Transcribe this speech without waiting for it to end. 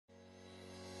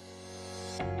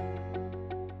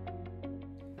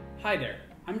Hi there,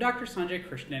 I'm Dr. Sanjay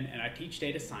Krishnan and I teach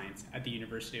data science at the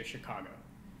University of Chicago.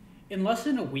 In less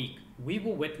than a week, we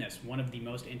will witness one of the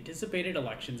most anticipated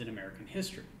elections in American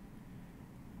history.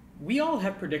 We all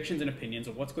have predictions and opinions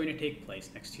of what's going to take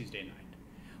place next Tuesday night.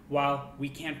 While we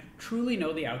can't truly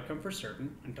know the outcome for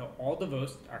certain until all the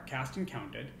votes are cast and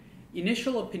counted,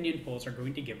 initial opinion polls are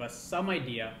going to give us some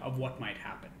idea of what might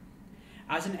happen.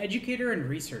 As an educator and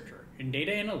researcher in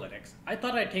data analytics, I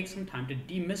thought I'd take some time to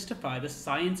demystify the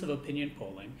science of opinion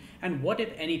polling and what,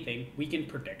 if anything, we can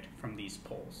predict from these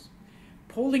polls.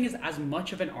 Polling is as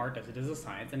much of an art as it is a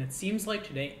science, and it seems like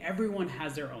today everyone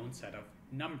has their own set of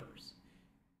numbers.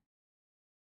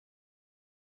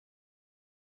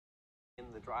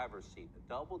 In the driver's seat, a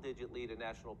double-digit lead in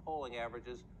national polling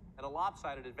averages, and a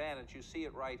lopsided advantage. You see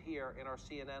it right here in our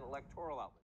CNN electoral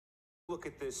outlet. Look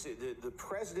at this. The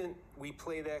president, we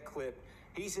play that clip.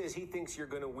 He says he thinks you're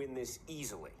going to win this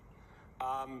easily.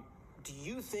 Do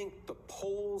you think the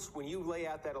polls, when you lay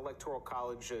out that electoral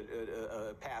college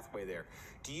pathway there,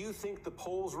 do you think the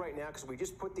polls right now, because we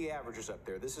just put the averages up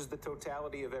there, this is the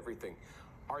totality of everything,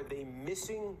 are they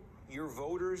missing your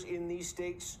voters in these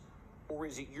states? Or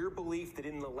is it your belief that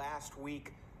in the last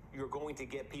week you're going to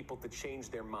get people to change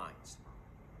their minds?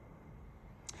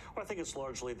 Well, I think it's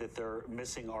largely that they're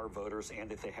missing our voters and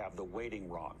that they have the weighting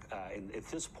wrong. And at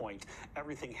this point,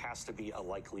 everything has to be a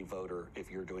likely voter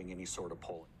if you're doing any sort of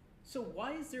polling. So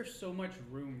why is there so much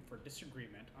room for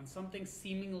disagreement on something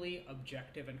seemingly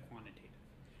objective and quantitative?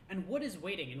 And what is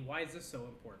weighting and why is this so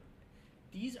important?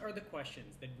 These are the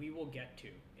questions that we will get to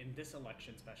in this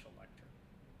election special lecture.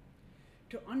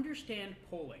 To understand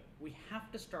polling, we have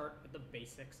to start with the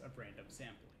basics of random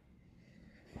sampling.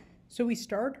 So we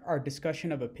start our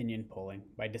discussion of opinion polling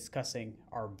by discussing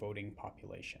our voting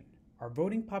population. Our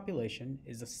voting population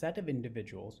is a set of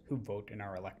individuals who vote in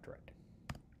our electorate.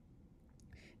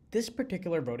 This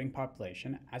particular voting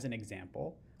population, as an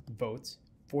example, votes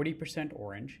 40%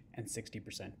 orange and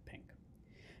 60% pink.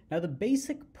 Now the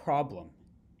basic problem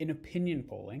in opinion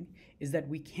polling is that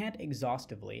we can't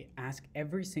exhaustively ask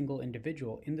every single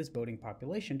individual in this voting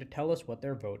population to tell us what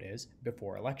their vote is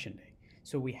before Election Day.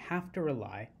 So we have to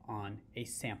rely on a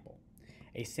sample.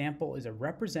 A sample is a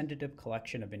representative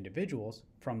collection of individuals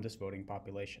from this voting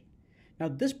population. Now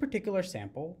this particular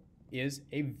sample is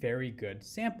a very good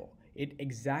sample. It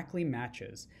exactly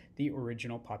matches the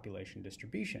original population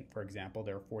distribution. For example,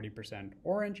 there are 40%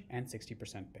 orange and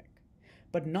 60% pink.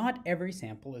 But not every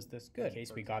sample is this good. In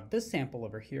case we got this sample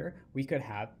over here, we could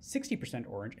have 60%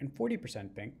 orange and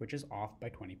 40% pink, which is off by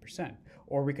 20%.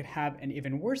 Or we could have an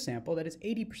even worse sample that is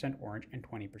 80% orange and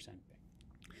 20% pink.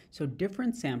 So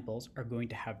different samples are going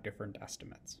to have different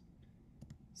estimates.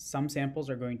 Some samples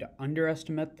are going to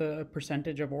underestimate the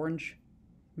percentage of orange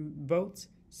votes.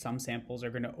 Some samples are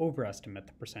going to overestimate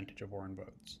the percentage of orange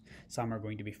votes. Some are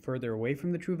going to be further away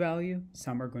from the true value.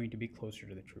 Some are going to be closer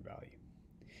to the true value.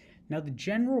 Now, the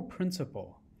general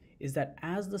principle is that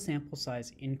as the sample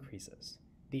size increases,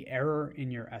 the error in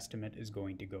your estimate is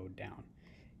going to go down.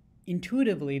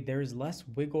 Intuitively, there is less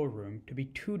wiggle room to be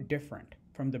too different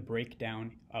from the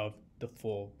breakdown of the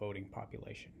full voting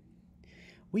population.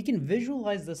 We can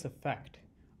visualize this effect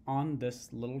on this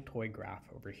little toy graph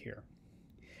over here.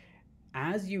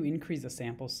 As you increase the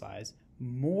sample size,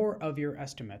 more of your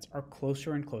estimates are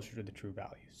closer and closer to the true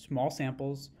value. Small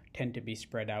samples tend to be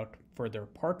spread out further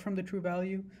apart from the true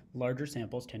value. Larger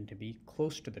samples tend to be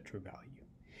close to the true value.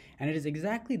 And it is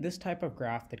exactly this type of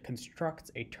graph that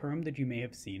constructs a term that you may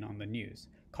have seen on the news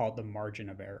called the margin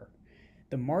of error.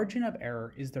 The margin of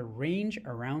error is the range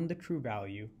around the true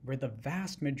value where the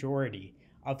vast majority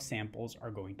of samples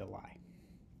are going to lie.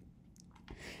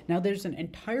 Now, there's an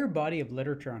entire body of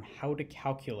literature on how to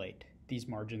calculate these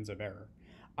margins of error.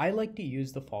 I like to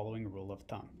use the following rule of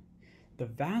thumb. The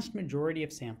vast majority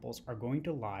of samples are going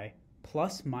to lie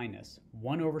plus minus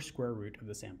 1 over square root of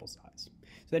the sample size.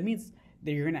 So that means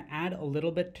that you're going to add a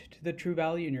little bit to the true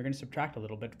value and you're going to subtract a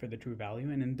little bit for the true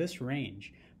value. And in this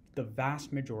range, the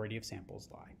vast majority of samples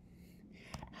lie.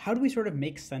 How do we sort of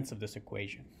make sense of this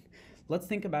equation? Let's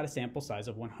think about a sample size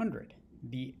of 100.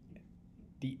 The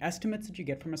estimates that you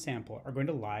get from a sample are going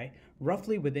to lie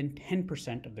roughly within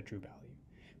 10% of the true value.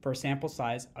 For a sample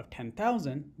size of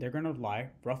 10,000, they're going to lie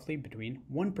roughly between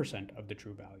 1% of the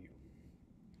true value.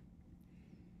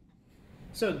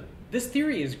 So this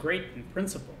theory is great in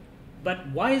principle, but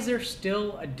why is there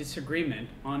still a disagreement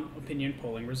on opinion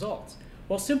polling results?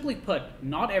 Well, simply put,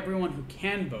 not everyone who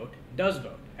can vote does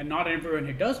vote, and not everyone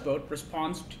who does vote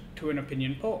responds to an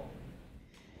opinion poll.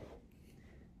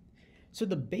 So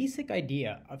the basic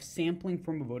idea of sampling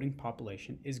from a voting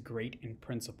population is great in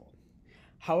principle.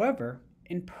 However,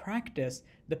 in practice,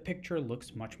 the picture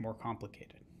looks much more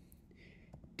complicated.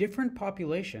 Different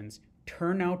populations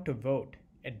turn out to vote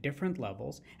at different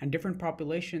levels, and different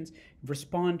populations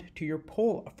respond to your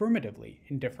poll affirmatively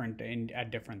at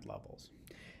different levels.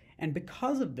 And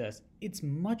because of this, it's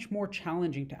much more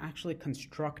challenging to actually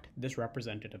construct this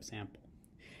representative sample,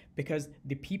 because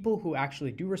the people who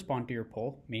actually do respond to your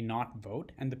poll may not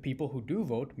vote, and the people who do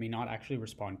vote may not actually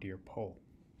respond to your poll.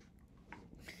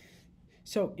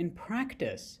 So in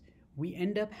practice, we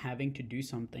end up having to do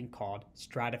something called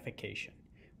stratification,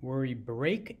 where we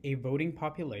break a voting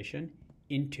population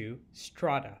into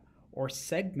strata, or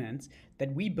segments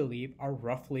that we believe are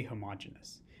roughly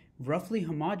homogeneous. Roughly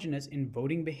homogeneous in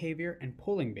voting behavior and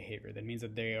polling behavior. That means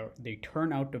that they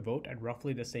turn out to vote at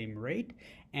roughly the same rate,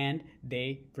 and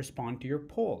they respond to your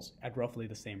polls at roughly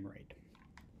the same rate.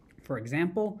 For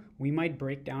example, we might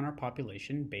break down our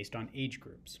population based on age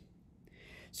groups.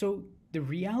 So the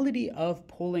reality of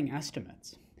polling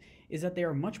estimates is that they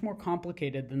are much more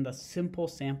complicated than the simple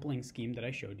sampling scheme that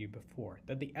I showed you before,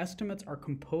 that the estimates are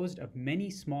composed of many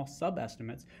small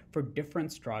sub-estimates for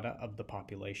different strata of the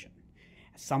population.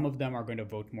 Some of them are going to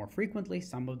vote more frequently,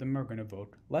 some of them are going to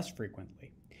vote less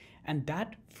frequently. And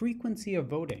that frequency of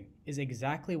voting is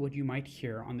exactly what you might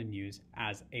hear on the news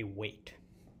as a weight.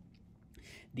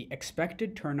 The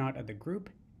expected turnout of the group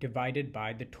divided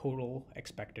by the total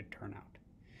expected turnout.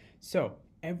 So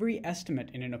every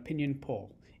estimate in an opinion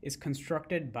poll is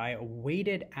constructed by a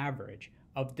weighted average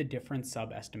of the different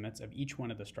sub-estimates of each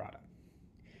one of the strata.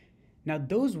 Now,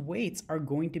 those weights are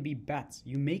going to be bets.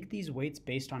 You make these weights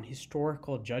based on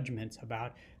historical judgments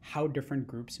about how different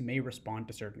groups may respond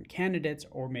to certain candidates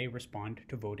or may respond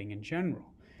to voting in general.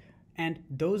 And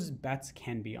those bets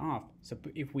can be off. So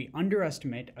if we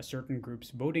underestimate a certain group's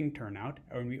voting turnout,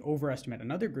 or we overestimate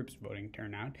another group's voting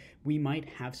turnout, we might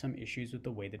have some issues with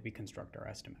the way that we construct our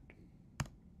estimate.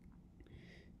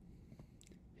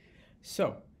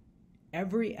 So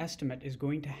every estimate is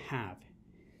going to have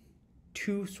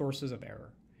two sources of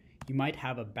error. You might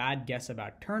have a bad guess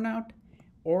about turnout,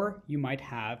 or you might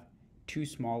have too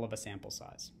small of a sample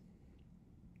size.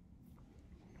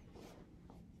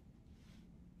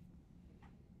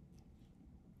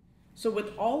 So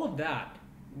with all of that,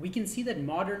 we can see that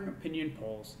modern opinion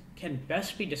polls can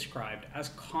best be described as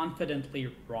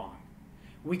confidently wrong.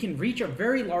 We can reach a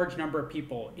very large number of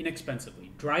people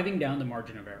inexpensively, driving down the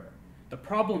margin of error. The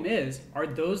problem is, are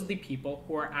those the people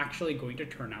who are actually going to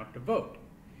turn out to vote?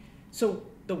 So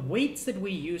the weights that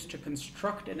we use to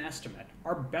construct an estimate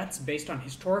are bets based on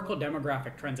historical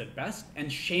demographic trends at best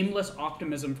and shameless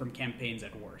optimism from campaigns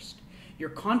at worst.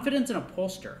 Your confidence in a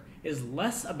pollster is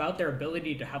less about their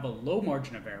ability to have a low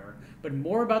margin of error, but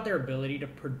more about their ability to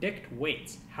predict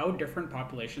weights, how different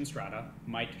population strata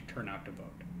might turn out to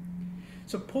vote.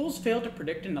 So polls fail to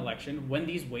predict an election when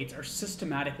these weights are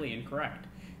systematically incorrect.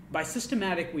 By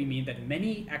systematic, we mean that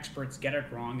many experts get it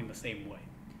wrong in the same way.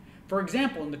 For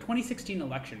example, in the 2016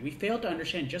 election, we failed to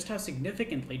understand just how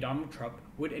significantly Donald Trump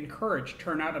would encourage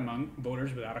turnout among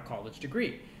voters without a college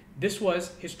degree. This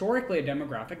was historically a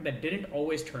demographic that didn't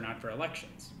always turn out for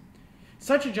elections.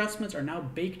 Such adjustments are now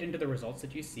baked into the results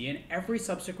that you see. In every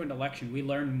subsequent election, we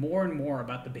learn more and more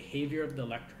about the behavior of the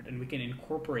electorate, and we can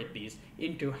incorporate these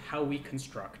into how we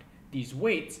construct these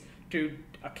weights to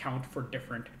account for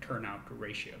different turnout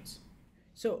ratios.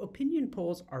 So opinion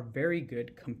polls are very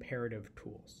good comparative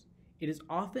tools. It is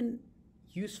often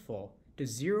useful to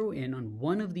zero in on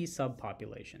one of these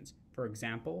subpopulations, for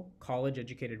example,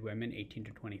 college-educated women 18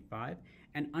 to 25,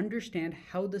 and understand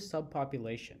how the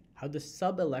subpopulation, how the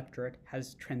sub-electorate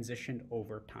has transitioned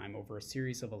over time, over a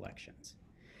series of elections.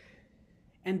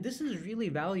 And this is really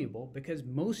valuable because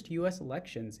most US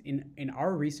elections in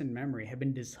our recent memory have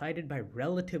been decided by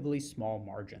relatively small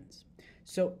margins.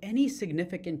 So any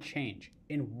significant change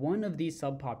in one of these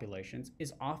subpopulations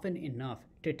is often enough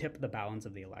to tip the balance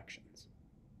of the elections.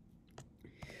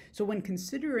 So when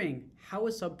considering how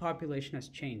a subpopulation has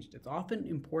changed, it's often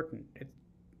important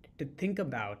to think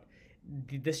about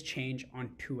this change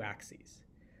on two axes.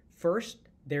 First,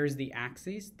 there's the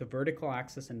axes, the vertical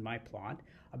axis in my plot,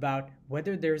 about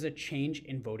whether there's a change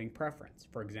in voting preference.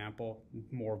 For example,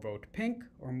 more vote pink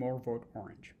or more vote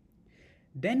orange.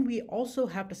 Then we also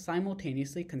have to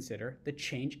simultaneously consider the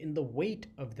change in the weight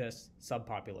of this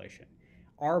subpopulation.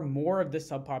 Are more of this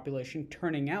subpopulation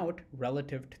turning out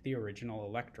relative to the original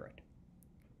electorate?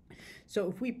 So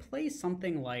if we place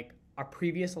something like a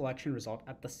previous election result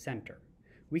at the center,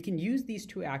 we can use these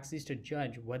two axes to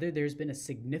judge whether there's been a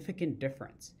significant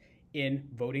difference in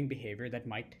voting behavior that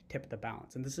might tip the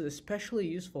balance. And this is especially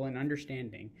useful in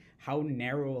understanding how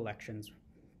narrow elections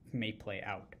may play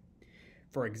out.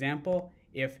 For example,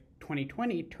 if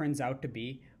 2020 turns out to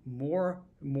be more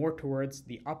towards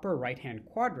the upper right-hand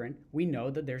quadrant, we know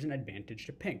that there's an advantage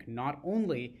to pink. Not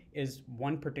only is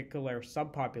one particular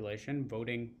subpopulation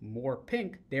voting more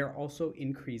pink, they're also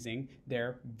increasing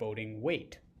their voting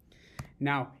weight.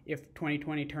 Now, if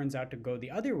 2020 turns out to go the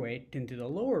other way, into the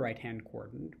lower right-hand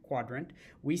quadrant,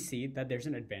 we see that there's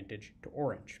an advantage to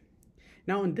orange.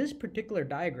 Now, in this particular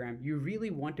diagram, you really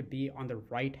want to be on the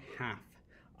right half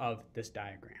of this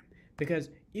diagram. Because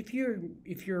if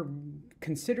you're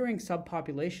considering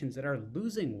subpopulations that are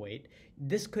losing weight,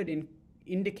 this could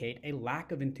indicate a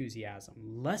lack of enthusiasm.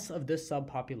 Less of this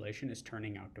subpopulation is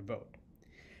turning out to vote.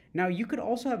 Now, you could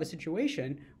also have a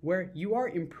situation where you are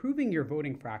improving your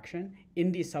voting fraction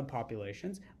in these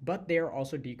subpopulations, but they are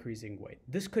also decreasing weight.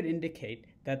 This could indicate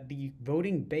that the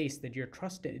voting base that you're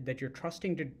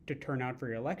trusting to turn out for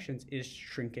your elections is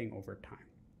shrinking over time.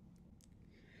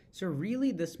 So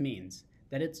really, this means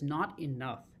that it's not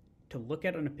enough to look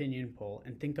at an opinion poll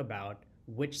and think about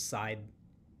which side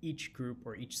each group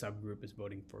or each subgroup is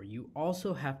voting for. You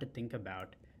also have to think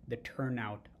about the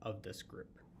turnout of this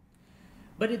group.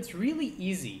 But it's really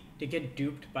easy to get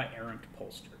duped by errant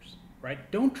pollsters,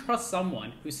 right? Don't trust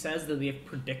someone who says that they've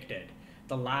predicted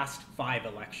the last 5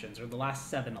 elections or the last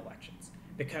 7 elections,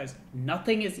 because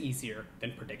nothing is easier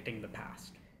than predicting the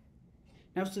past.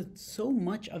 Now, so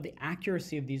much of the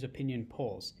accuracy of these opinion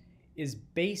polls is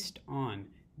based on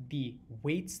the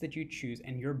weights that you choose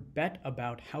and your bet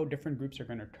about how different groups are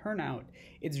going to turn out.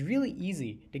 It's really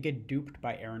easy to get duped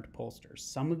by errant pollsters.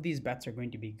 Some of these bets are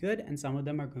going to be good and some of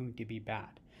them are going to be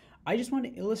bad. I just want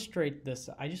to illustrate this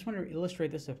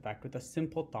effect with a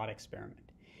simple thought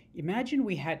experiment. Imagine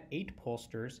we had 8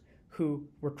 pollsters who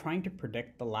were trying to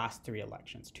predict the last 3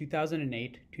 elections,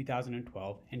 2008,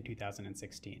 2012, and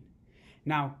 2016.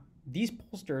 Now, these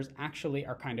pollsters actually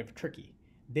are kind of tricky.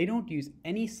 They don't use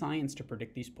any science to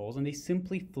predict these polls, and they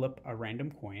simply flip a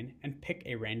random coin and pick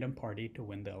a random party to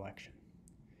win the election.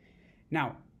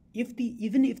 Now,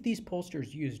 even if these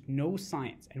pollsters used no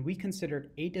science and we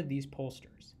considered 8 of these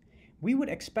pollsters, we would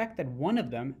expect that one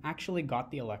of them actually got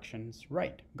the elections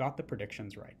right, got the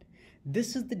predictions right.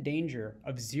 This is the danger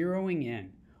of zeroing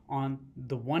in on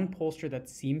the one pollster that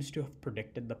seems to have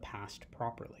predicted the past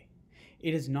properly.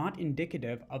 It is not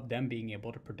indicative of them being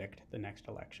able to predict the next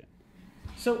election.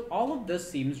 So all of this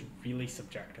seems really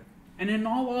subjective, and in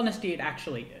all honesty, it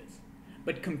actually is.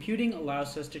 But computing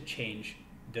allows us to change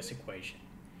this equation.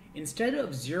 Instead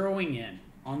of zeroing in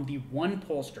on the one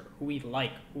pollster who we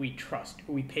like, who we trust,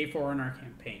 who we pay for in our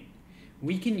campaign,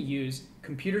 we can use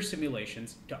computer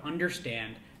simulations to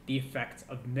understand the effects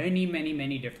of many, many,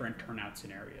 many different turnout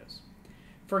scenarios.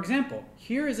 For example,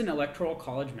 here is an electoral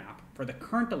college map for the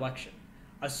current election,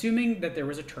 assuming that there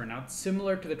was a turnout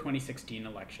similar to the 2016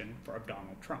 election for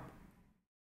Donald Trump.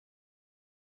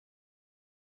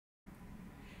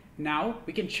 Now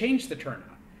we can change the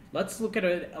turnout. Let's look at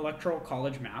an electoral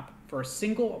college map for a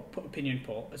single opinion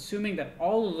poll, assuming that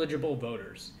all eligible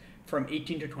voters from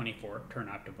 18 to 24 turn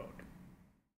out to vote.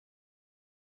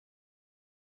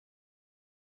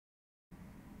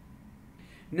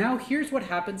 Now here's what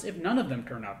happens if none of them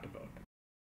turn out to vote.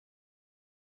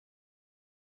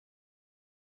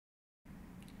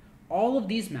 All of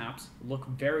these maps look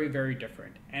very, very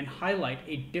different and highlight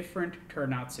a different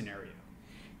turnout scenario.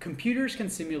 Computers can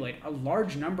simulate a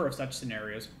large number of such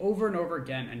scenarios over and over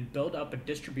again and build up a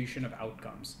distribution of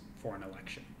outcomes for an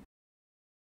election.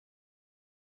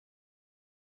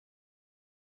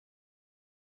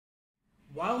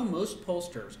 While most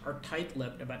pollsters are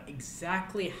tight-lipped about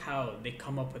exactly how they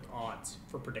come up with odds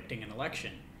for predicting an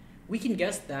election, we can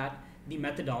guess that the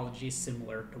methodology is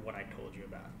similar to what I told you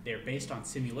about. They're based on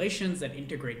simulations that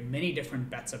integrate many different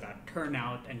bets about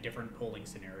turnout and different polling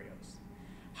scenarios.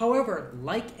 However,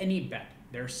 like any bet,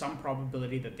 there's some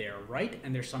probability that they are right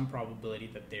and there's some probability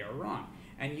that they are wrong.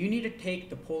 And you need to take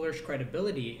the poller's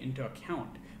credibility into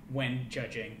account when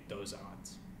judging those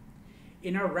odds.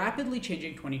 In our rapidly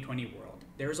changing 2020 world,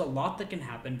 there's a lot that can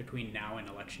happen between now and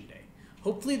election day.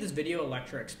 Hopefully this video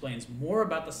lecture explains more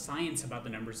about the science about the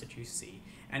numbers that you see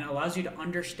and allows you to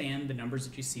understand the numbers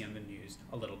that you see on the news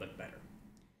a little bit better.